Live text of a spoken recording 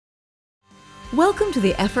Welcome to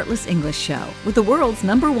the Effortless English Show with the world's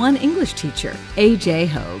 #1 English teacher, AJ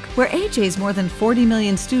Hogue, where AJ's more than 40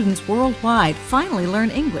 million students worldwide finally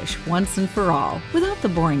learn English once and for all, without the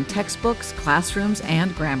boring textbooks, classrooms,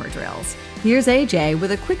 and grammar drills. Here's AJ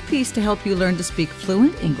with a quick piece to help you learn to speak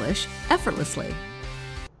fluent English effortlessly.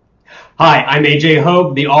 Hi, I'm AJ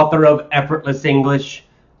Hogue, the author of Effortless English,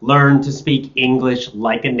 Learn to Speak English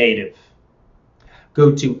Like a Native. Go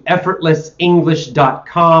to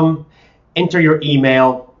effortlessenglish.com, enter your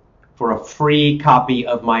email for a free copy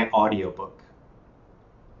of my audiobook.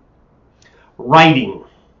 Writing.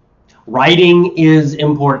 Writing is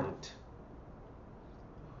important.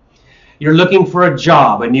 You're looking for a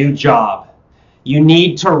job, a new job. You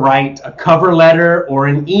need to write a cover letter or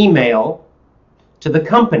an email to the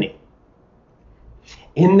company.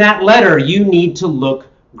 In that letter, you need to look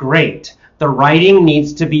great. The writing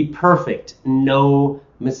needs to be perfect, no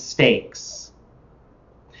mistakes.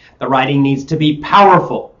 The writing needs to be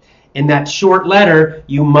powerful. In that short letter,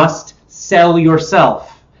 you must sell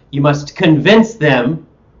yourself. You must convince them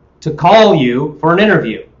to call you for an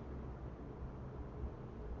interview.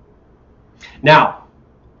 Now,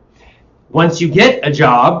 once you get a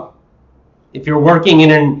job, if you're working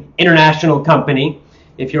in an international company,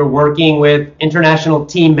 if you're working with international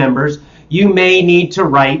team members, you may need to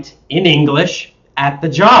write in English at the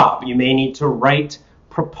job. You may need to write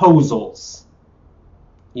proposals.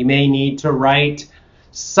 You may need to write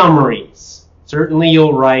summaries. Certainly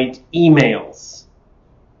you'll write emails.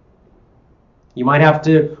 You might have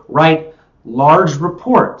to write large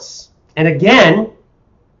reports. And again,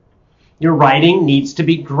 your writing needs to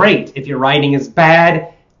be great. If your writing is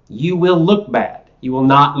bad, you will look bad. You will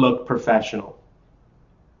not look professional.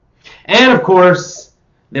 And of course,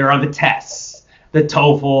 there are the tests, the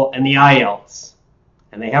TOEFL and the IELTS.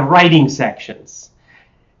 And they have writing sections.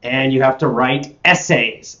 And you have to write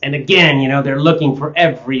essays. And again, they're looking for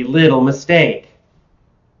every little mistake.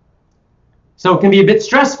 So it can be a bit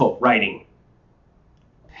stressful, writing.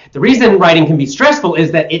 The reason writing can be stressful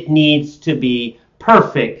is that it needs to be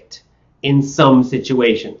perfect in some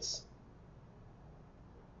situations.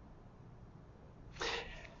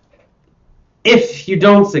 If you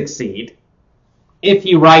don't succeed, if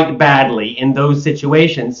you write badly in those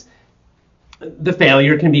situations, the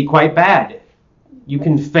failure can be quite bad. You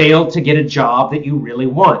can fail to get a job that you really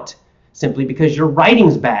want simply because your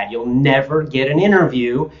writing's bad. You'll never get an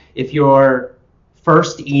interview if your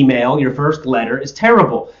first email, your first letter is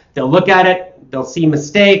terrible. They'll look at it, they'll see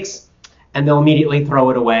mistakes, and they'll immediately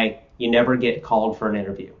throw it away. You never get called for an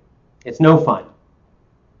interview. It's no fun.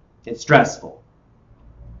 It's stressful.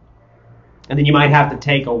 And then you might have to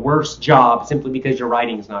take a worse job simply because your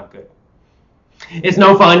writing is not good. It's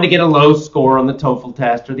no fun to get a low score on the TOEFL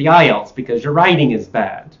test or the IELTS because your writing is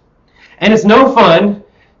bad. And it's no fun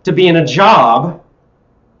to be in a job,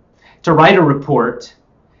 to write a report,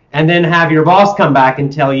 and then have your boss come back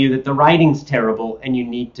and tell you that the writing's terrible and you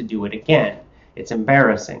need to do it again. It's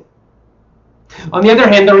embarrassing. On the other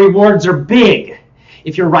hand, the rewards are big.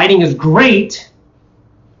 If your writing is great,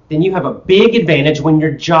 then you have a big advantage when you're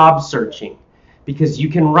job searching, because you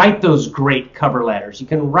can write those great cover letters. You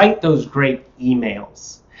can write those great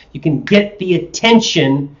emails. You can get the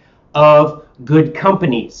attention of good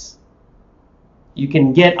companies. You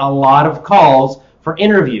can get a lot of calls for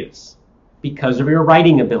interviews because of your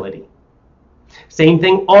writing ability. Same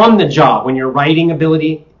thing on the job. When your writing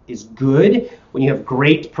ability is good, when you have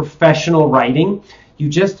great professional writing, you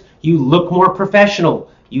look more professional.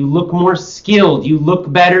 You look more skilled. You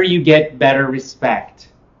look better. You get better respect.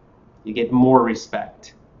 You get more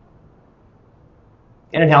respect.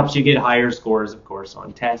 And it helps you get higher scores, of course,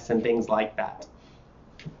 on tests and things like that.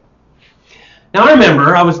 Now, I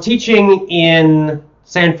remember I was teaching in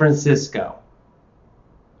San Francisco.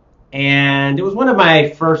 And it was one of my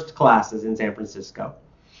first classes in San Francisco.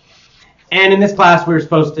 And in this class, we were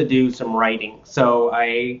supposed to do some writing. So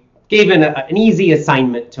I gave an easy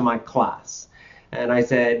assignment to my class. And I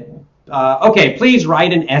said, okay, please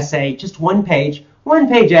write an essay, just one page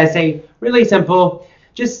essay, really simple.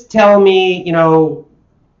 Just tell me,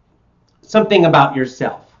 something about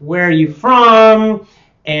yourself. Where are you from?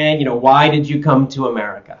 And, why did you come to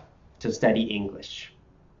America to study English?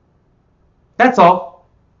 That's all.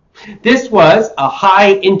 This was a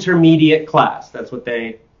high intermediate class. That's what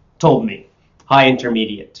they told me. High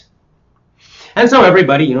intermediate. And so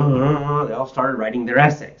everybody, they all started writing their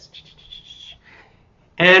essays.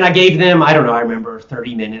 And I gave them, I remember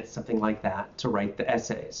 30 minutes, something like that, to write the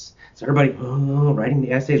essays. So everybody, writing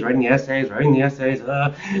the essays,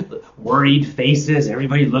 worried faces,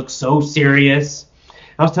 everybody looked so serious.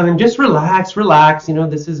 I was telling them, just relax,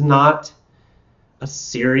 this is not a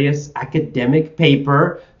serious academic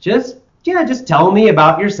paper. Just tell me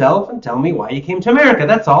about yourself and tell me why you came to America.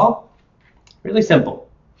 That's all. Really simple.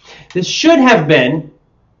 This should have been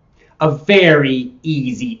a very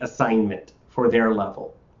easy assignment for their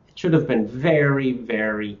level. It should have been very,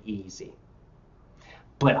 very easy.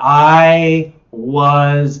 But I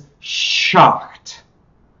was shocked.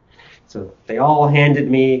 So they all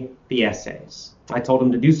handed me the essays. I told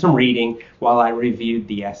them to do some reading while I reviewed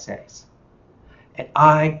the essays. And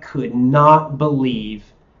I could not believe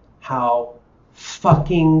how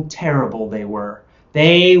fucking terrible they were.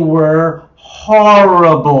 They were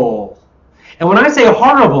horrible. And when I say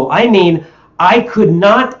horrible, I mean I could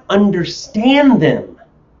not understand them.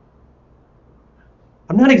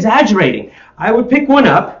 I'm not exaggerating. I would pick one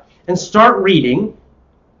up and start reading,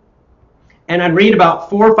 and I'd read about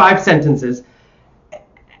 4 or 5 sentences,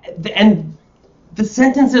 and the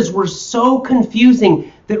sentences were so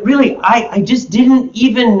confusing that really I just didn't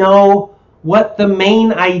even know what the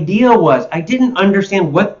main idea was. I didn't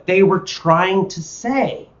understand what they were trying to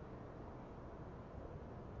say.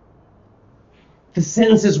 The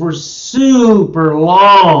sentences were super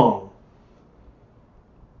long,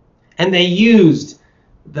 and they used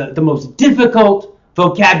the most difficult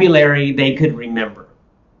vocabulary they could remember.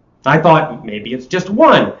 I thought maybe it's just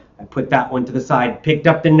one. I put that one to the side, picked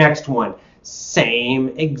up the next one. Same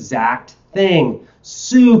exact thing.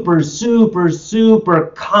 Super, super, super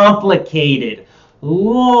complicated.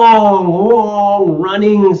 Long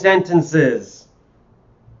running sentences.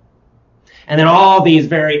 And then all these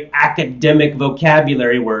very academic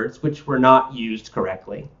vocabulary words, which were not used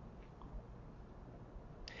correctly.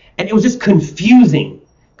 And it was just confusing.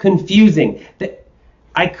 That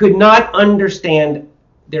I could not understand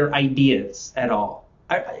their ideas at all.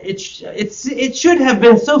 It should have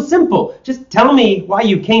been so simple. Just tell me why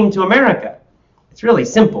you came to America. It's really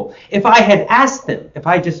simple. If I had asked them,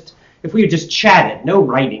 if we had just chatted, no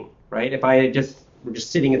writing, right? If I had were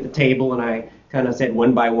just sitting at the table and I kind of said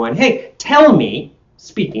one by one, hey, tell me,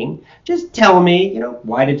 just tell me,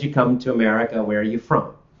 why did you come to America? Where are you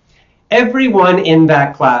from? Everyone in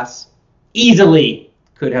that class easily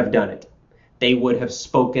could have done it. They would have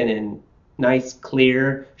spoken in nice,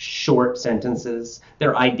 clear, short sentences.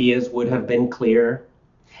 Their ideas would have been clear.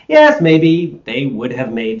 Yes, maybe they would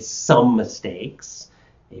have made some mistakes,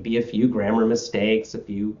 maybe a few grammar mistakes, a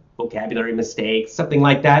few vocabulary mistakes, something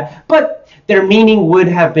like that, but their meaning would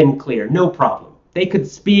have been clear, no problem. They could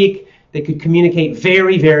speak, they could communicate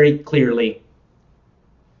very, very clearly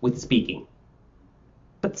with speaking.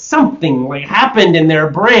 But something happened in their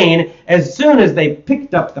brain as soon as they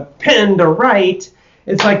picked up the pen to write.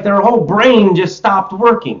 It's like their whole brain just stopped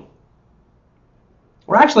working.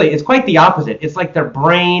 Or actually, it's quite the opposite. It's like their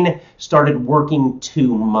brain started working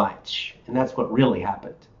too much. And that's what really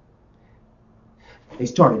happened. They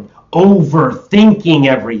started overthinking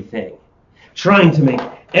everything, trying to make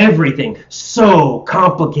everything so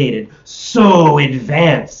complicated, so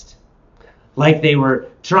advanced, like they were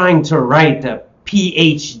trying to write a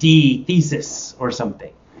PhD thesis or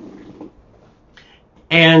something.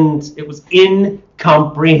 And it was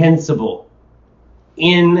incomprehensible.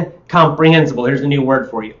 Incomprehensible. Here's a new word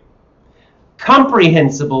for you.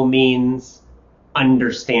 Comprehensible means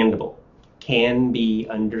understandable. Can be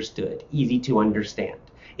understood. Easy to understand.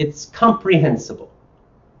 It's comprehensible.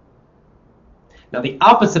 Now the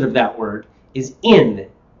opposite of that word is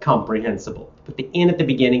incomprehensible. Put the in at the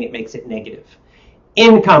beginning, it makes it negative.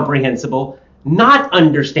 Incomprehensible, not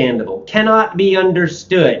understandable, cannot be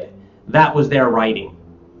understood. That was their writing.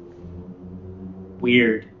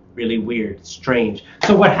 Weird, really weird, strange.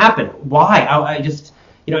 So what happened? Why? I just,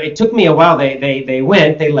 it took me a while. They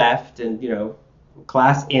left, and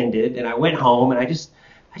class ended, and I went home, and I just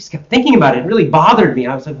kept thinking about it. It really bothered me.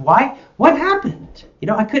 I was like, why? What happened?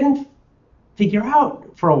 I couldn't figure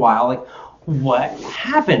out for a while, what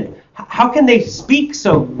happened? How can they speak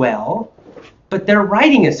so well, but their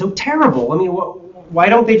writing is so terrible? I mean, why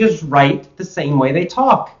don't they just write the same way they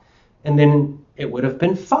talk? And then it would have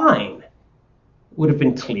been fine. Would have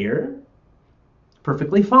been clear,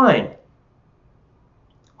 perfectly fine.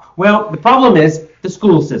 Well, the problem is the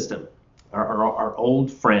school system, our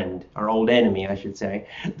old friend, our old enemy, I should say,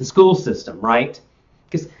 the school system, right?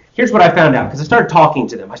 Because here's what I found out, because I started talking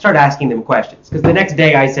to them. I started asking them questions, because the next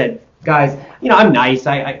day I said, guys, I'm nice.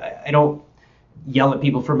 I don't yell at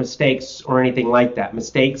people for mistakes or anything like that.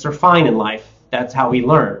 Mistakes are fine in life. That's how we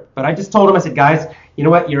learn. But I just told them, I said, guys, you know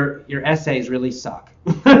what? Your essays really suck.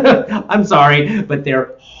 I'm sorry, but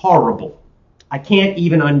they're horrible. I can't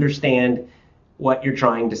even understand what you're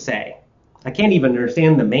trying to say. I can't even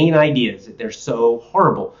understand the main ideas. They're so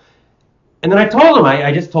horrible. And then I told them,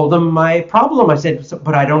 I just told them my problem. I said,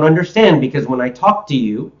 but I don't understand, because when I talk to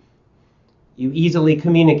you, you easily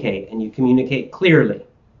communicate and you communicate clearly.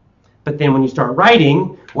 But then when you start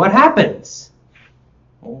writing, what happens?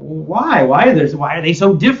 Why? Why are they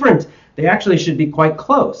so different? They actually should be quite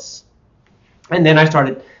close. And then I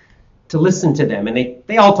started to listen to them, and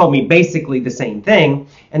they all told me basically the same thing,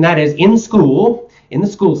 and that is in school, in the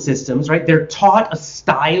school systems, right, they're taught a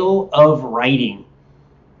style of writing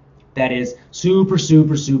that is super,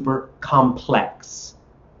 super, super complex.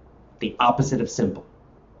 The opposite of simple.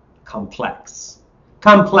 Complex.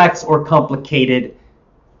 Complex or complicated,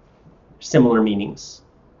 similar meanings.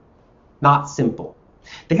 Not simple.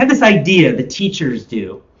 They have this idea, the teachers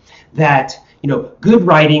do, that, good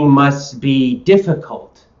writing must be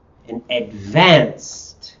difficult and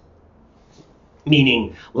advanced,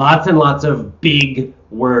 meaning lots and lots of big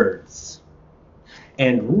words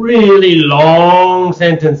and really long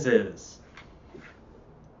sentences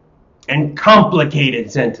and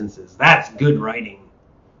complicated sentences. That's good writing.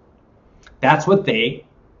 That's what they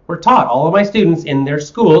were taught. All of my students in their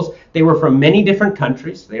schools, they were from many different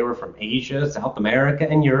countries. They were from Asia, South America,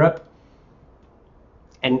 and Europe.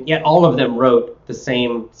 And yet all of them wrote the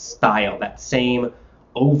same style, that same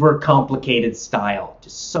overcomplicated style.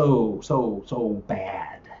 Just so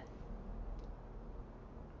bad.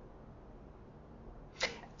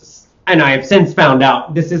 And I have since found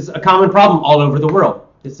out this is a common problem all over the world.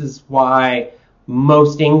 This is why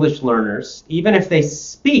most English learners, even if they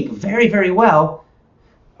speak very, very well,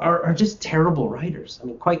 are just terrible writers. I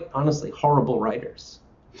mean, quite honestly, horrible writers.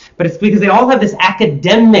 But it's because they all have this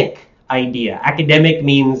academic idea. Academic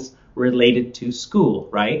means related to school,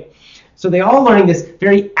 right? So they all learning this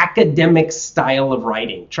very academic style of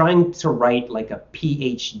writing, trying to write like a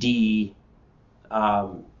PhD,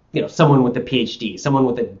 someone with a PhD, someone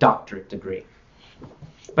with a doctorate degree.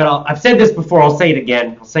 But I've said this before, I'll say it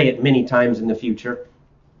again, I'll say it many times in the future.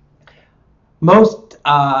 Most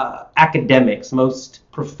academics, most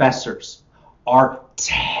professors are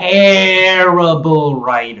terrible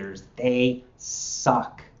writers. They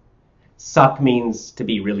suck. Suck means to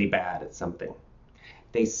be really bad at something.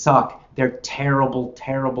 They suck. They're terrible,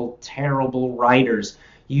 terrible, terrible writers.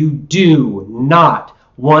 You do not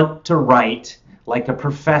want to write like a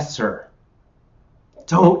professor.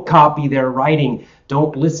 Don't copy their writing.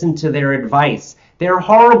 Don't listen to their advice. They're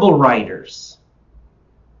horrible writers.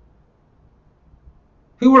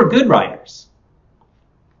 Who are good writers?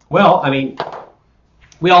 Well,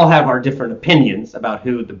 we all have our different opinions about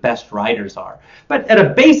who the best writers are. But at a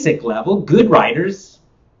basic level, good writers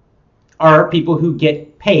are people who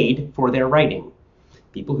get paid for their writing.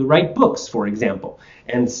 People who write books, for example,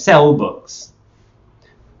 and sell books.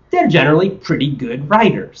 They're generally pretty good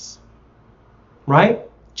writers, right?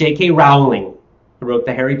 J.K. Rowling, who wrote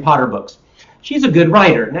the Harry Potter books. She's a good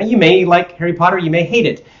writer. Now, you may like Harry Potter, you may hate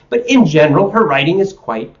it, but in general, her writing is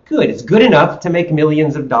quite good. It's good enough to make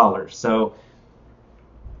millions of dollars. So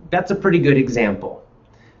that's a pretty good example.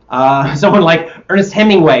 Someone like Ernest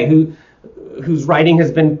Hemingway, whose writing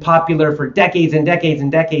has been popular for decades and decades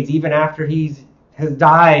and decades, even after he has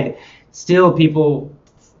died, still people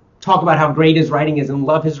talk about how great his writing is and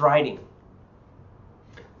love his writing.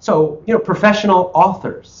 So, professional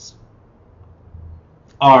authors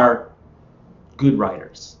are good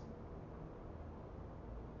writers.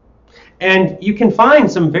 And you can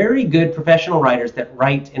find some very good professional writers that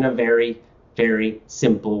write in a very, very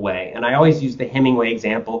simple way. And I always use the Hemingway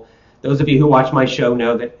example. Those of you who watch my show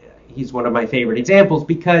know that he's one of my favorite examples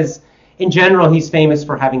because, in general, he's famous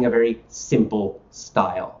for having a very simple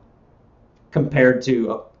style compared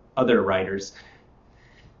to other writers.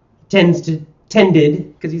 Tended,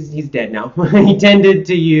 because he's dead now, he tended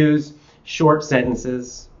to use short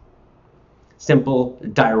sentences, simple,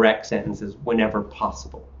 direct sentences whenever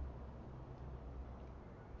possible.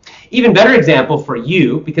 Even better example for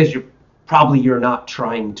you, because you're not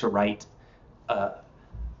trying to write a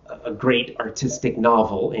great artistic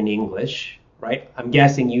novel in English, right? I'm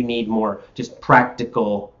guessing you need more just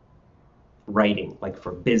practical writing, like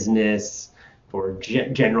for business, for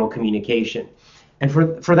general communication. And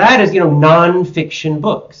for that is, nonfiction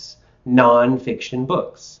books,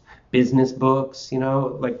 business books,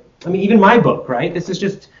 even my book, right? This is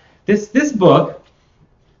just, this book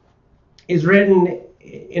is written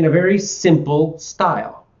in a very simple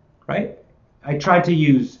style, right? I try to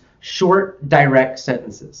use short, direct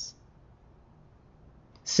sentences.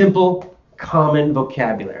 Simple, common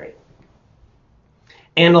vocabulary.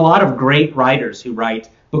 And a lot of great writers who write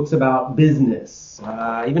books about business,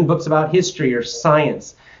 even books about history or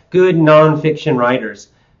science, good nonfiction writers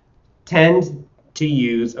tend to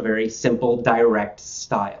use a very simple, direct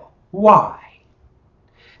style. Why?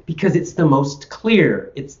 Because it's the most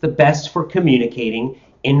clear. It's the best for communicating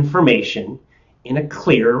information in a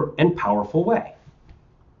clear and powerful way.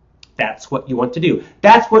 That's what you want to do.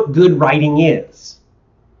 That's what good writing is.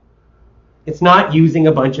 It's not using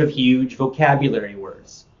a bunch of huge vocabulary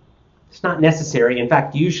words. It's not necessary. In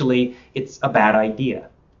fact, usually it's a bad idea.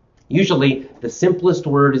 Usually the simplest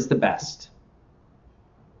word is the best.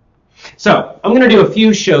 So I'm going to do a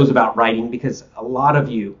few shows about writing because a lot of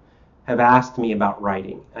you have asked me about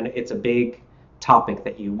writing, and it's a big topic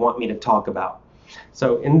that you want me to talk about.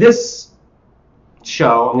 So in this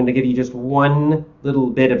show, I'm going to give you just one little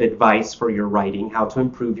bit of advice for your writing, how to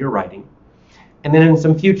improve your writing. And then in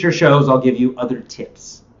some future shows, I'll give you other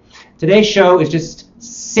tips. Today's show is just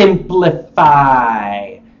simplify.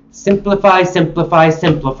 Simplify, simplify,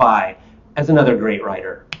 simplify, as another great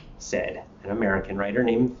writer said, an American writer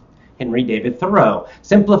named Henry David Thoreau.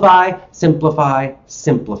 Simplify, simplify,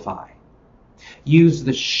 simplify. Use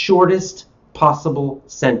the shortest possible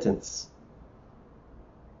sentence.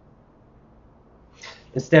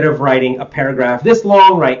 Instead of writing a paragraph this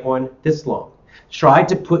long, write one this long. Try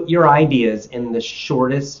to put your ideas in the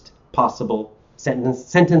shortest possible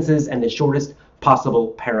sentences and the shortest possible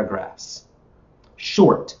paragraphs.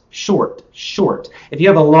 Short, short, short. If you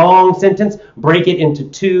have a long sentence, break it into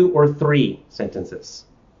 2 or 3 sentences.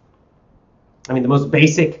 I mean, the most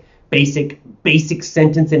basic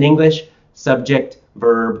sentence in English, subject,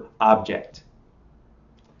 verb, object.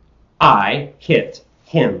 I hit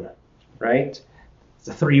him, right? It's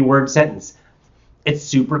a 3-word sentence. It's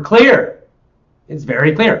super clear. It's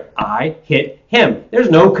very clear. I hit him. There's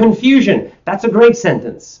no confusion. That's a great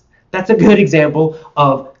sentence. That's a good example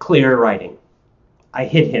of clear writing. I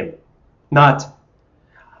hit him. Not,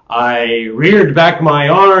 I reared back my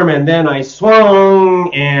arm and then I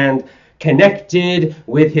swung and connected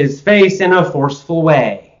with his face in a forceful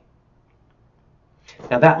way.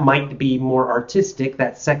 Now that might be more artistic,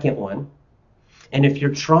 that second one. And if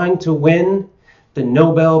you're trying to win the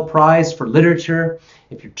Nobel Prize for Literature,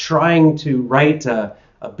 if you're trying to write a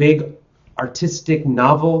big artistic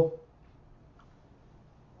novel,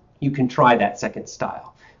 you can try that second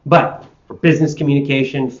style. But for business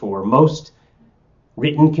communication, for most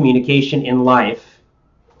written communication in life,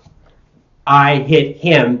 I hit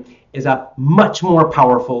him is a much more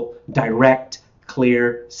powerful, direct,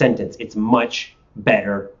 clear sentence. It's much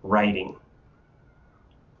better writing.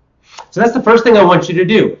 So that's the first thing I want you to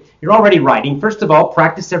do. You're already writing. First of all,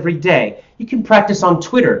 practice every day. You can practice on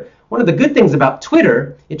Twitter. One of the good things about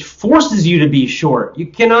Twitter, it forces you to be short. You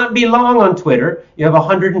cannot be long on Twitter. You have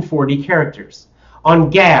 140 characters. On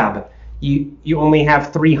Gab, you only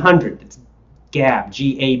have 300. It's Gab,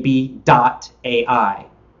 Gab.ai.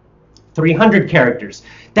 300 characters.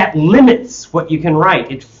 That limits what you can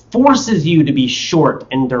write. It forces you to be short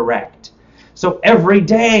and direct. So every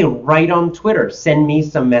day, write on Twitter. Send me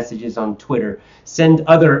some messages on Twitter. Send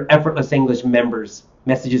other Effortless English members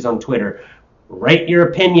messages on Twitter. Write your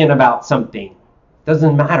opinion about something.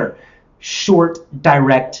 Doesn't matter. Short,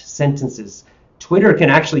 direct sentences. Twitter can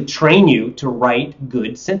actually train you to write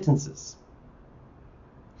good sentences.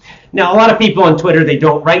 Now, a lot of people on Twitter, they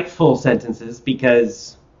don't write full sentences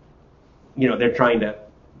because, they're trying to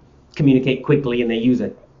communicate quickly and they use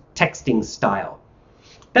a texting style.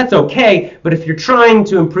 That's okay, but if you're trying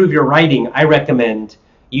to improve your writing, I recommend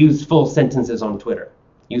use full sentences on Twitter.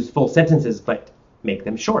 Use full sentences, but make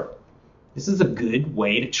them short. This is a good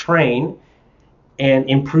way to train and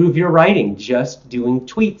improve your writing, just doing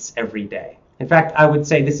tweets every day. In fact, I would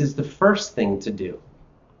say this is the first thing to do.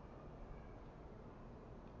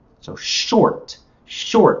 So short,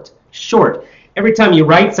 short, short. Every time you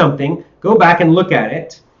write something, go back and look at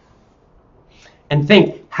it and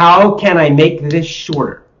think, how can I make this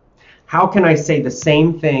shorter? How can I say the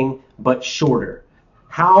same thing but shorter?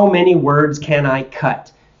 How many words can I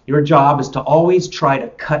cut? Your job is to always try to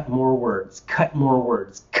cut more words, cut more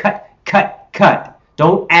words, cut, cut, cut.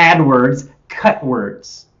 Don't add words, cut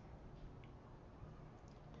words.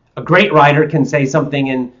 A great writer can say something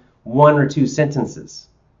in 1 or 2 sentences.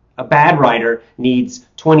 A bad writer needs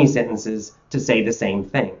 20 sentences to say the same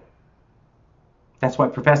thing. That's why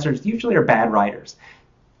professors usually are bad writers.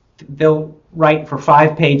 They'll write for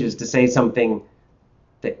 5 pages to say something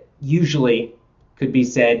that usually could be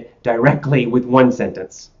said directly with 1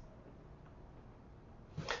 sentence.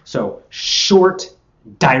 So short,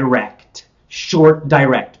 direct. Short,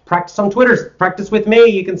 direct. Practice on Twitter. Practice with me.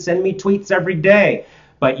 You can send me tweets every day.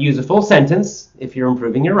 But use a full sentence. If you're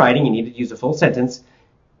improving your writing, you need to use a full sentence.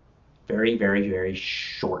 Very, very, very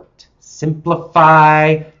short.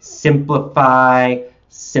 Simplify, simplify,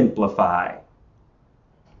 simplify.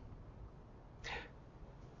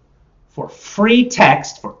 For free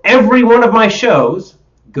text for every one of my shows,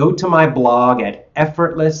 go to my blog at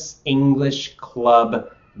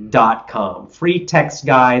effortlessenglishclub.com. Free text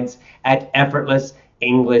guides at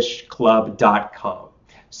effortlessenglishclub.com.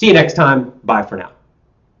 See you next time. Bye for now.